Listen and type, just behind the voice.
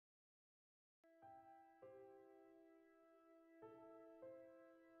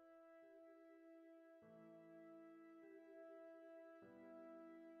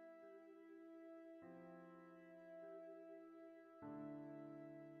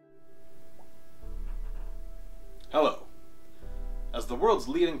the world's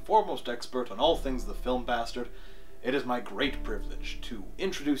leading foremost expert on all things the film bastard, it is my great privilege to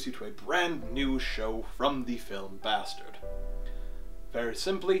introduce you to a brand new show from the film Bastard. Very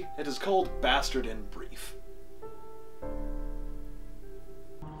simply, it is called Bastard in Brief.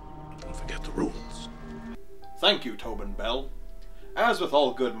 Don't forget the rules. Thank you, Tobin Bell. As with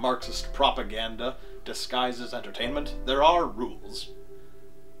all good Marxist propaganda disguised as entertainment, there are rules.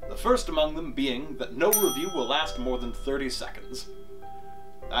 The first among them being that no review will last more than 30 seconds.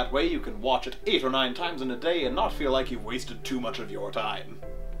 That way you can watch it 8 or 9 times in a day and not feel like you've wasted too much of your time.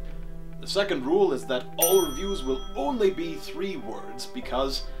 The second rule is that all reviews will only be 3 words,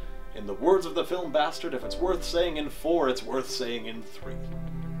 because, in the words of the film Bastard, if it's worth saying in 4, it's worth saying in 3.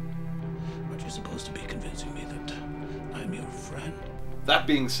 But you're supposed to be convincing me that I'm your friend. That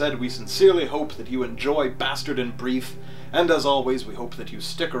being said, we sincerely hope that you enjoy Bastard in Brief, and as always, we hope that you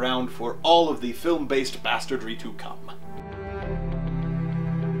stick around for all of the film-based bastardry to come.